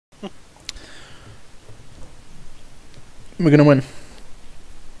We're gonna win.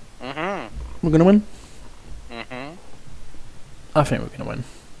 Mhm. We're gonna win. Mhm. I think we're gonna win.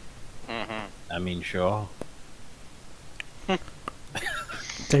 Mhm. I mean, sure.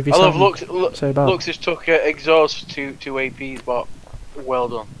 Davey, I love so bad. Lux has took exhaust to APs, but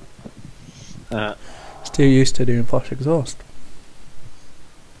well done. Still used to doing flash exhaust.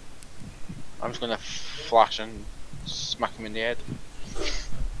 I'm just gonna flash and smack him in the head.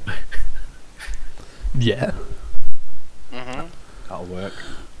 Yeah. Mhm. That'll work.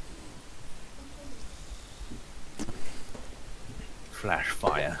 Flash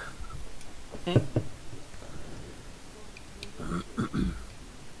fire.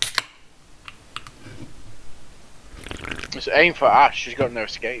 Just aim for Ash. She's got no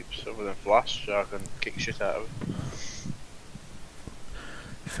escapes other than flash, so I can kick shit out of her.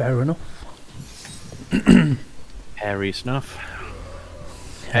 Fair enough. Hairy snuff.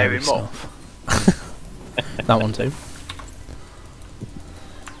 Hairy stuff. That one too.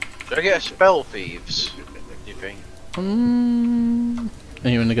 Should I get a spell thieves? Do you think? Are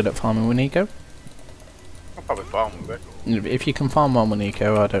you any good at farming with Nico? I'll probably farm with it. If you can farm one with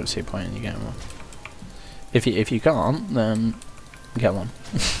Nico, I don't see a point in you getting one. If you can't, then get one.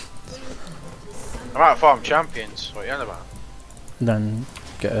 I might farm champions. What are you on about? Then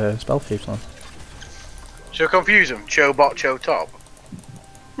get a spell thieves on. Should I confuse them? Cho bot, Cho top.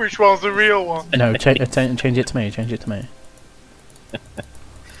 Which one's the real one? No, change it to me. Change it to me.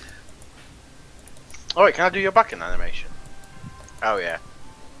 Oh wait, can I do your backing animation? Oh yeah.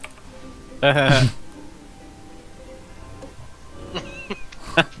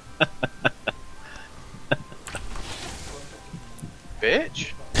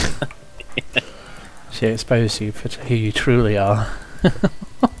 Bitch. She exposed you for who you truly are.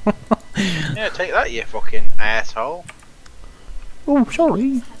 Yeah, take that, you fucking asshole. Oh,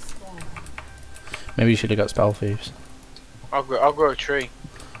 sorry. Maybe you should have got spell thieves. I'll grow a tree.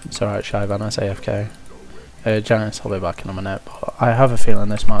 It's alright, Shivan, that's AFK. Janice, I'll be back in a minute, but I have a feeling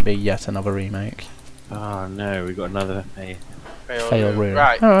this might be yet another remake. Oh no, we got another. Hey. Fail room.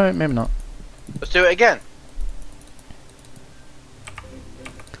 Right. Alright, maybe not. Let's do it again.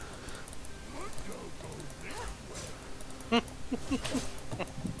 Well,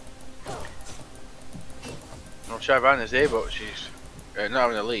 Shivan is here, but she's not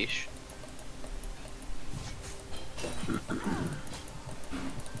having a leash.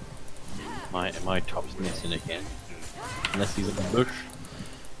 My top's missing again. Unless he's in the bush.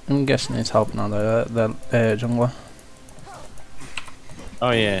 I'm guessing it's helping out the jungler. Oh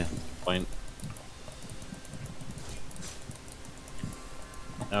yeah, point.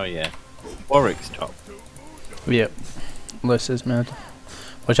 Oh yeah, Warwick's top. Yep. This is mid.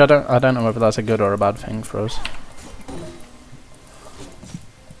 Which I don't know whether that's a good or a bad thing for us.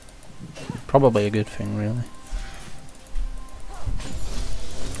 Probably a good thing, really.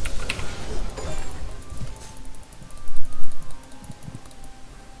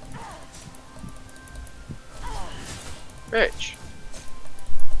 Bitch.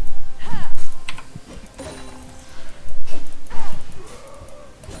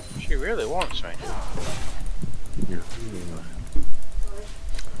 She really wants me.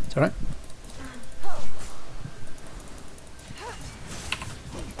 It's alright.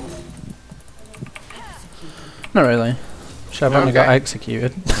 Not really. I've only got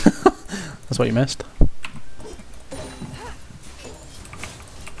executed. That's what you missed.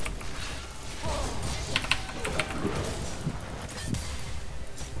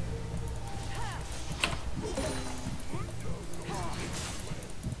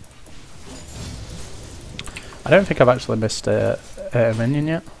 I don't think I've actually missed a minion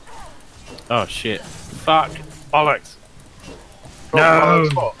yet. Oh shit! Fuck! Bollocks!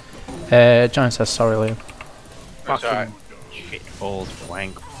 No. Giant says sorry, Liam. That's alright. Shit balls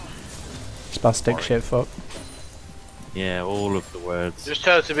wank. Spastic shit fuck. Yeah, all of the words. Just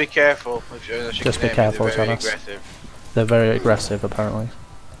tell her to be careful. Just be careful, they're very Jonas. aggressive. They're very aggressive, apparently.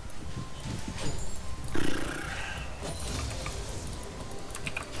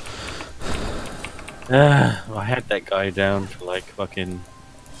 I had that guy down for like fucking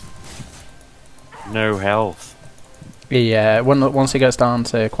no health. Yeah, once he gets down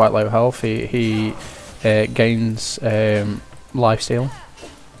to quite low health, he gains lifesteal.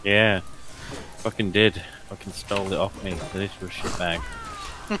 Yeah, fucking did. Fucking stole it off me. This was shitbag.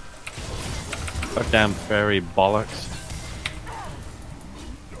 Goddamn fairy bollocks.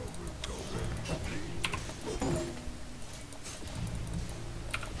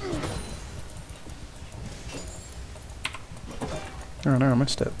 Oh no, I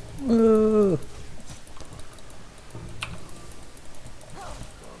missed it.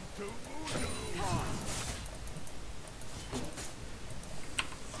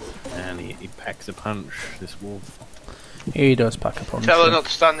 He packs a punch, this wolf. He does pack a punch. Tell her yeah. not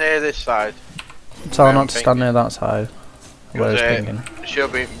to stand near this side. Tell her where not I'm to stand near that side. Where Because it's pinging. she'll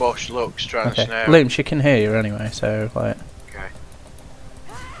be in bush looks trying to Okay. snare her. Liam, she can hear you anyway, so like. Okay.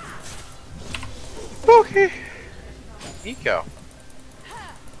 Okay. You go.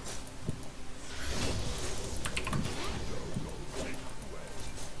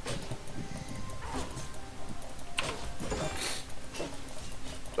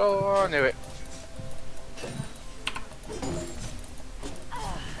 Oh, I knew it.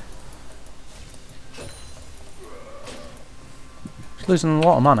 She's losing a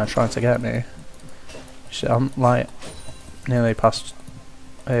lot of mana trying to get me. I'm like nearly past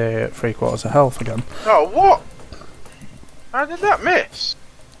 3/4 of health again. Oh, what? How did that miss?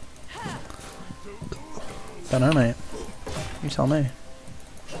 Don't know, mate. You tell me.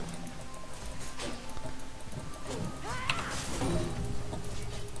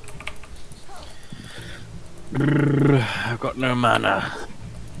 I've got no mana.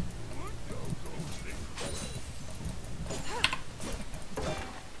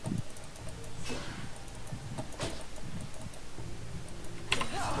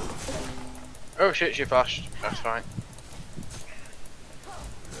 Oh shit, she flashed. That's fine.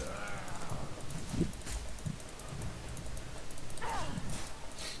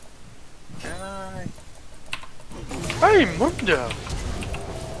 Hey, Mundo!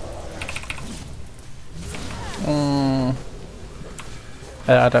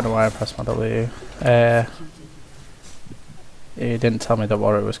 I don't know why I pressed my W. You didn't tell me that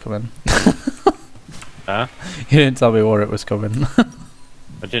Warwick was coming. Huh? You didn't tell me Warwick was coming.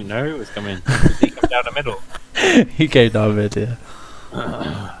 I didn't know it was coming. Did he come down the middle? He came down mid, yeah.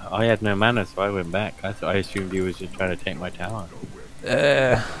 I had no mana, so I went back. I assumed he was just trying to take my tower.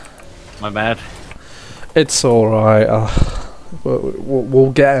 My bad. It's alright.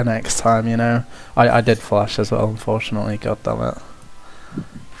 We'll get her next time, you know. I did flash as well, unfortunately. God damn it.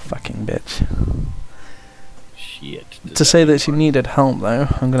 Fucking bitch. Shit. To say that she needed help, though,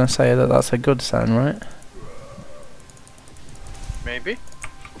 I'm gonna say that that's a good sign, right? Maybe.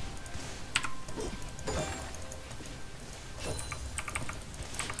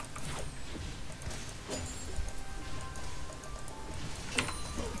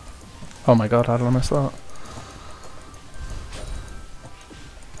 Oh my god, how did I miss that?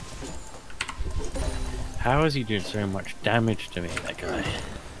 How is he doing so much damage to me, that guy?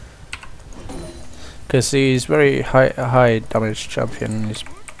 Because he's very high damage champion. He's,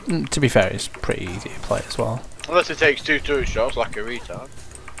 to be fair, he's pretty easy to play as well. Unless it takes two shots like a retard.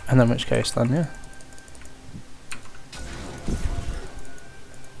 And in which case, then yeah.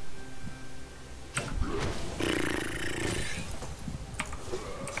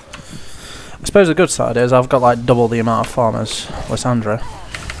 I suppose the good side is I've got like double the amount of farm as Lysandra.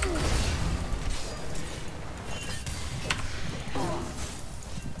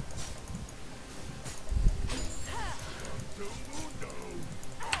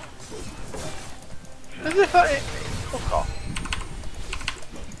 As if I... Fuck off.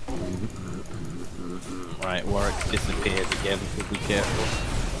 Right, Warwick disappeared again, so be careful.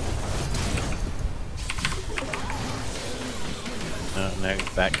 Oh, no, he's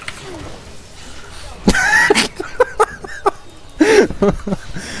back.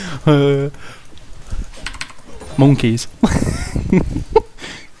 Monkeys.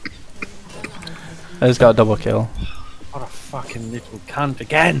 He's got a double kill. What a fucking little cunt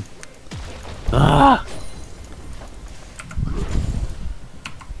again! Ah!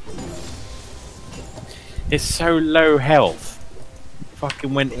 It's so low health.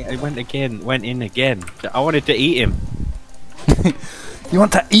 Fucking went in again. I wanted to eat him. You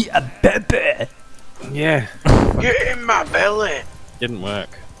want to eat a baby? Yeah. Get in my belly! Didn't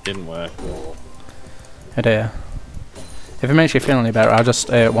work. Didn't work. Oh dear. If it makes you feel any better, I'll just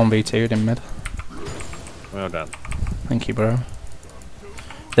 1v2'd in mid. Well done. Thank you, bro.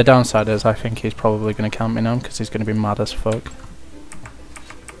 The downside is I think he's probably going to camp me now because he's going to be mad as fuck.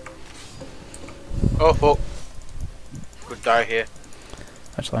 Oh fuck. Could die here.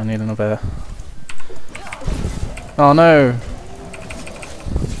 Actually, I need another... Oh no!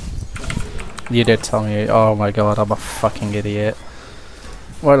 You did tell me. Oh my god, I'm a fucking idiot.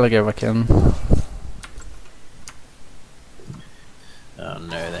 Why did I go back in? Oh no,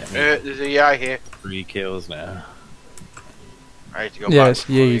 that means There's a Yai here. 3 kills now. I need to go Yeah, back. it's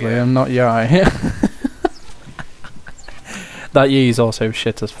Yi, Liam, not Yai. That Yi's also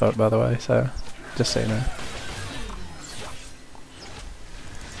shit as fuck, by the way, so just so you know.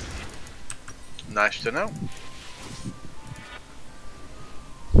 Nice to know.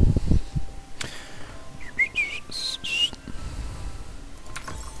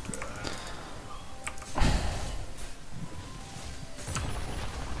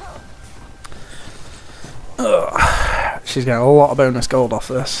 She's getting a lot of bonus gold off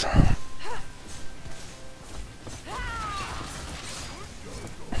this.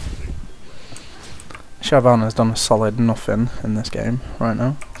 Shyvana's done a solid nothing in this game right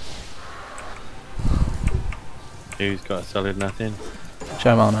now. Who's got a solid nothing?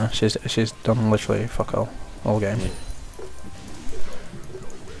 Shyvana, she's done literally fuck all game. Yeah.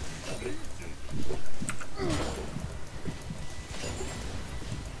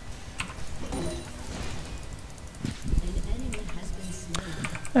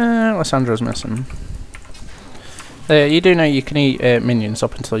 Alessandra's missing. You do know you can eat minions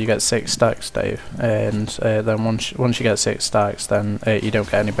up until you get 6 stacks, Dave, and then once you get 6 stacks, then you don't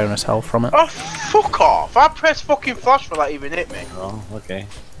get any bonus health from it. Oh, fuck off! I pressed fucking flash for that even hit me. Oh, okay.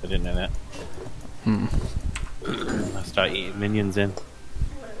 I didn't know that. I'll start eating minions in.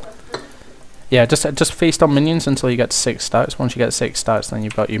 Yeah, just feast on minions until you get to 6 stacks. Once you get 6 stacks, then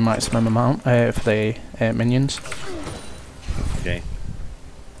you've got your maximum amount for the minions. Okay.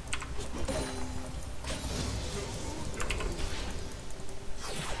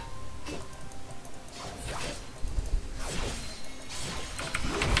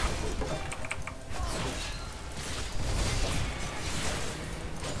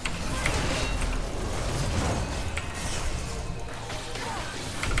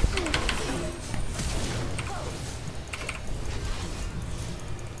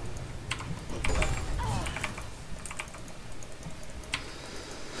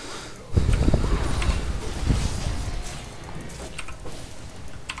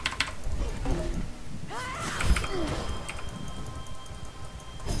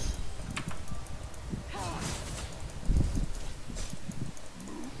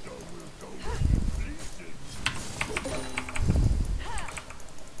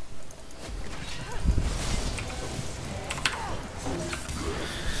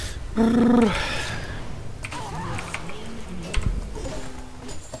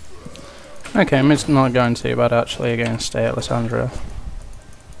 Okay, it's not going too bad actually against Alessandra.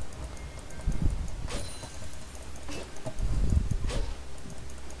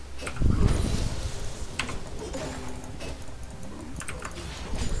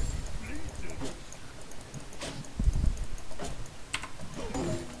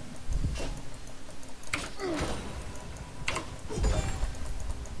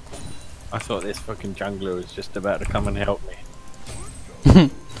 I thought this fucking jungler was just about to come and help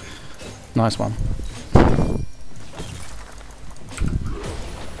me. Nice one.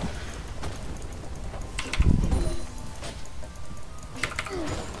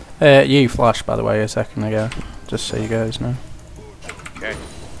 You flashed, by the way, a second ago, just so you guys know. Okay.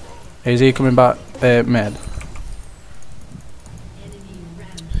 Is he coming back mid?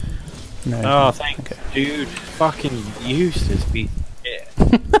 No. Oh, thanks, okay. dude. Fucking useless piece of shit.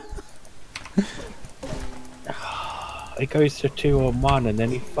 It goes to 2 on 1 and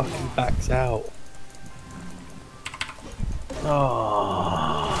then he fucking backs out.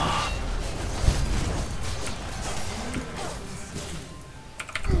 Oh.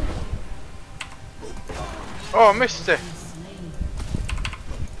 Oh, I missed it.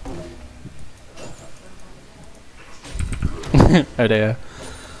 Oh dear.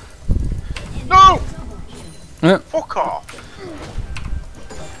 No! Yeah. Fuck off.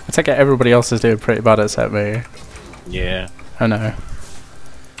 I take it everybody else is doing pretty bad except me. Yeah. Oh no.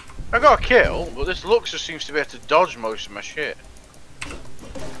 I got a kill, but this Lux just seems to be able to dodge most of my shit.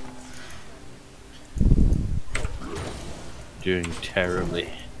 Doing terribly.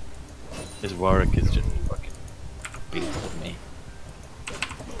 This Warwick is just fucking beating me.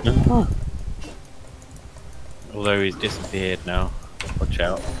 Although he's disappeared now. Watch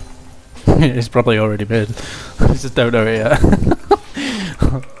out. He's probably already mid. I just don't know it yet.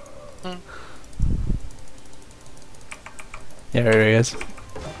 Yeah, here he is.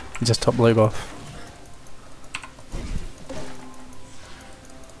 He just top blue buff.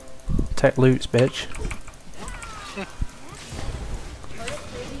 Take loots, bitch.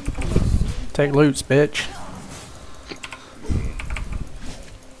 Take loots, bitch.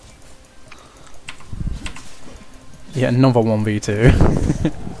 Yeah, another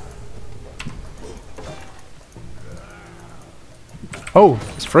 1v2. Oh,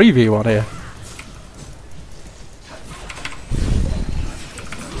 it's 3v1 here.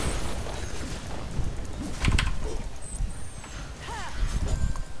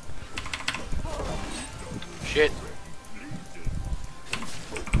 Shit.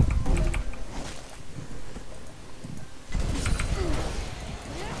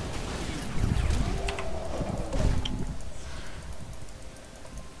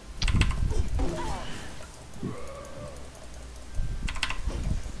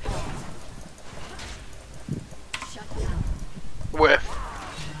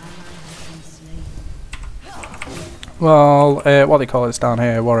 Well, what they call it's down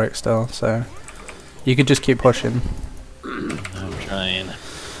here, Warwick still, so you could just keep pushing. I'm trying.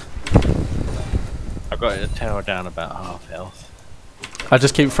 I've got a tower down about half health. I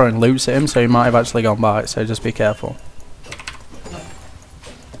just keep throwing loots at him, so he might have actually gone by, so just be careful.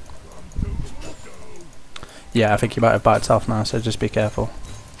 Yeah, I think he might have backed off now, so just be careful.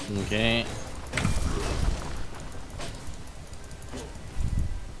 Okay.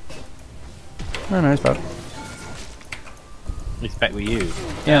 No, he's back. He's back with you.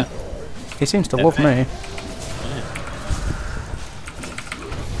 Yeah. He seems to love me. Yeah.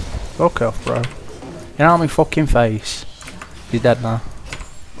 Fuck off, bro. Get out of my fucking face. He's dead now.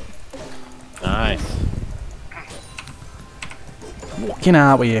 Nice. Walking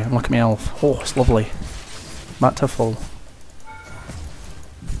out with you and look at my health. Oh, it's lovely. Back to full.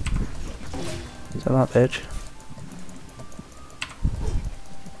 Is that bitch?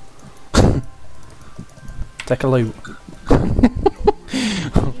 Take a loot.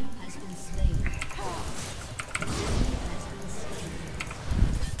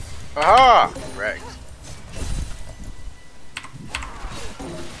 Aha! Wrecked.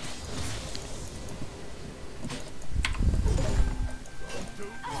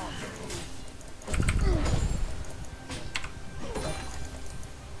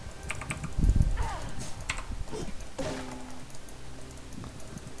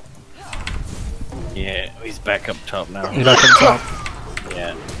 Yeah, he's back up top now. He's back up top.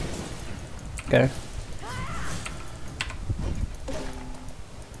 Yeah. Okay.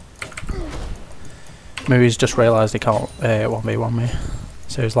 Maybe he's just realised he can't 1v1 me.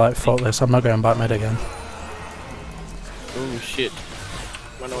 So he's like, fuck this, I'm not going back mid again. Oh shit.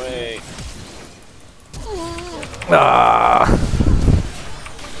 Run away. Ah!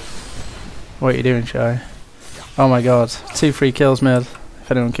 What are you doing, Shy? Oh my god, 2 free kills mid, if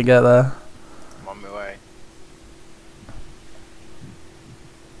anyone can get there. I'm on my way.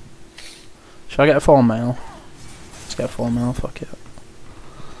 Should I get a 4 mail? Let's get a 4 mail, fuck it.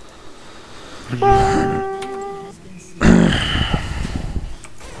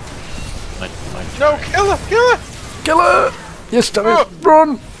 No, kill her! Kill her! Kill her! Yes, Dennis!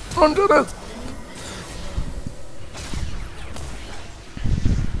 Run! Run, Dennis!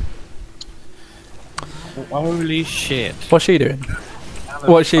 Holy shit. What's she doing?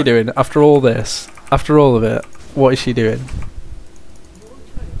 What's she doing after all this? After all of it, what is she doing?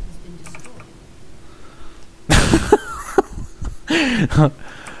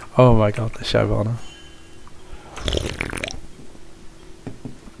 Oh my god, the Shyvana.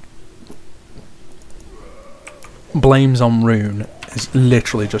 Blames on Rune is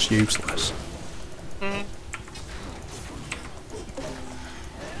literally just useless.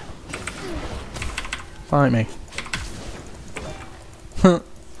 Fight me.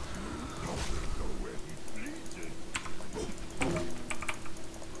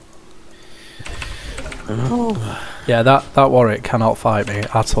 Yeah, that Warwick cannot fight me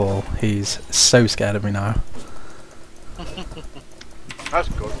at all. He's so scared of me now. That's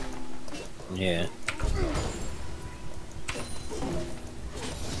good. Yeah.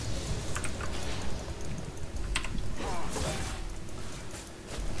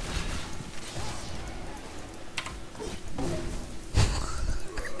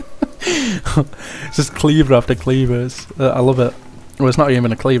 It's just cleaver after cleavers. I love it. Well, it's not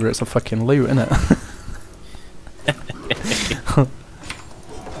even a cleaver, it's a fucking loot, isn't it?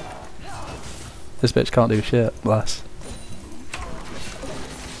 This bitch can't do shit, bless.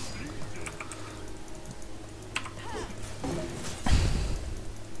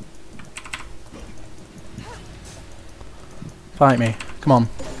 Fight me. Come on.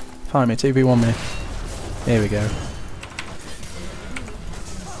 Fight me. 2v1 me. Here we go.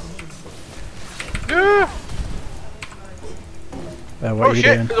 What Oh are you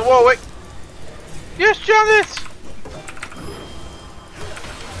shit, doing? there's a Warwick! Yes, Janice!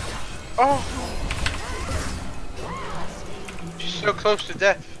 Oh! She's so close to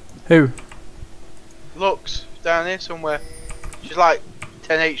death. Who? Looks down here somewhere. She's like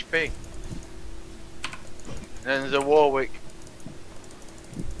 10 HP. And then there's a Warwick.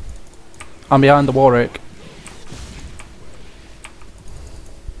 I'm behind the Warwick.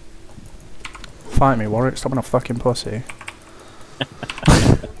 Fight me, Warwick. Stop being a fucking pussy.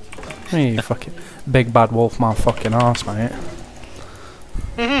 You fucking big bad wolf my fucking arse, mate.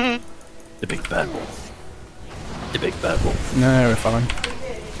 The big bad wolf. The big bad wolf. No, we're fine.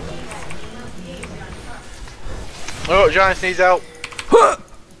 Oh, Janice needs help.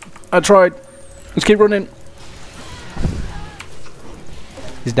 I tried. Let's keep running.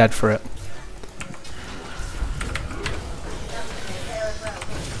 He's dead for it.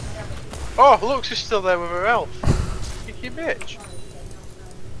 Oh, Lux is still there with her elf. You bitch.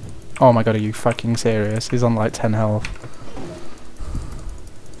 Oh my god, are you fucking serious? He's on like 10 health.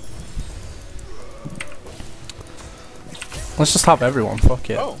 Let's just have everyone, fuck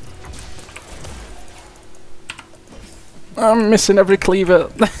it. Oh. I'm missing every cleaver.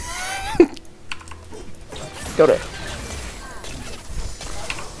 Got it.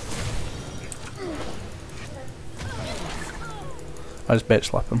 I just bitch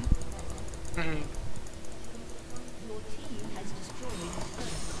slap him.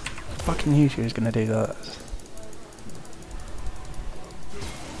 Fucking knew she was gonna do that.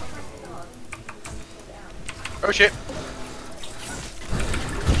 Oh shit.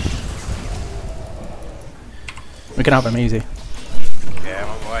 We can have him easy. Yeah, I'm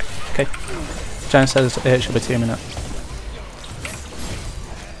on my way. Okay. Jan says it should be 2 minutes.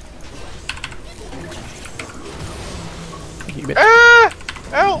 You bitch. Ah!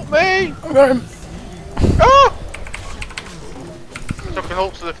 Help me! I got him. Oh! Took an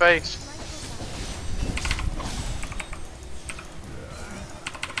ult to the face.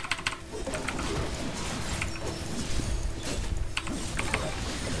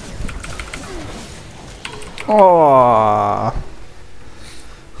 Aww.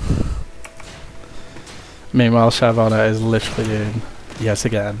 Meanwhile, Shyvana is literally doing, yet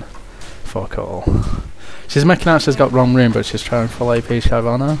again, fuck all. She's making out she's got wrong room, but she's trying full AP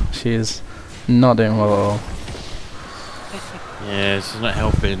Shyvana. She is not doing well at all. Yeah, this is not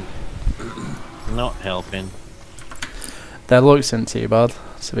helping. Not helping. Their looks ain't too bad,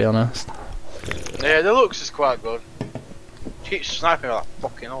 to be honest. Yeah, the looks is quite good. She keeps sniping with that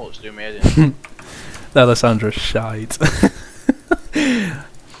fucking ult, it's doing me head in. Their Lyssandra's shite.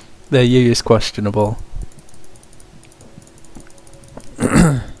 Their U is questionable.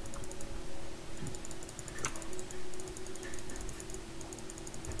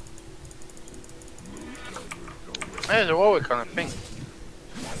 There's a Warwick on, I think.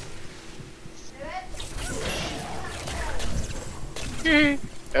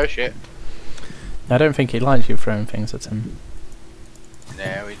 Oh shit. I don't think he likes you throwing things at him.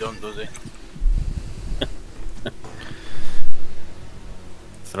 No, he don't, does he?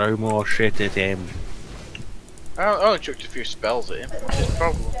 Throw more shit at him. I only chucked a few spells at him. What's his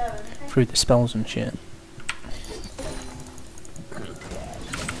problem? Through the spells and shit.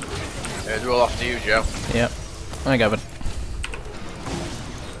 Yeah, they're all after you, Joe. Yep. I got it.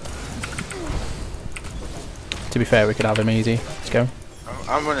 To be fair, we could have him easy. Let's go.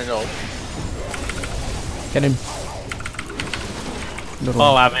 I'm running up. Get him. Good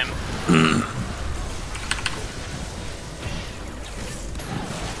I'll one. have him.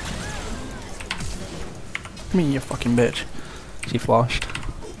 Come here, you fucking bitch. She flashed.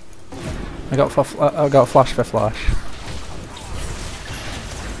 I got a flash for flash.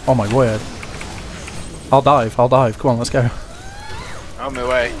 Oh my word. I'll dive. Come on, let's go. On my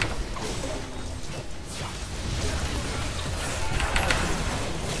way.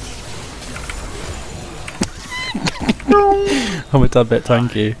 I'm a tad bit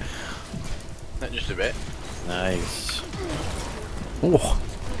tanky. Not just a bit. Nice. Oh,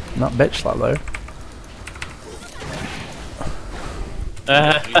 not bitch that though.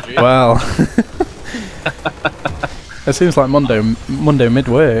 GG. Well, it seems like Mundo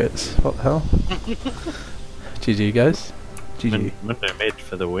midway. It's what the hell? GG guys. GG. Mundo mid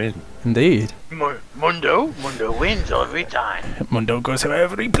for the win. Indeed. Mundo wins every time. Mundo goes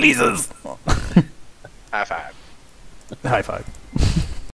however he pleases. High five. High five.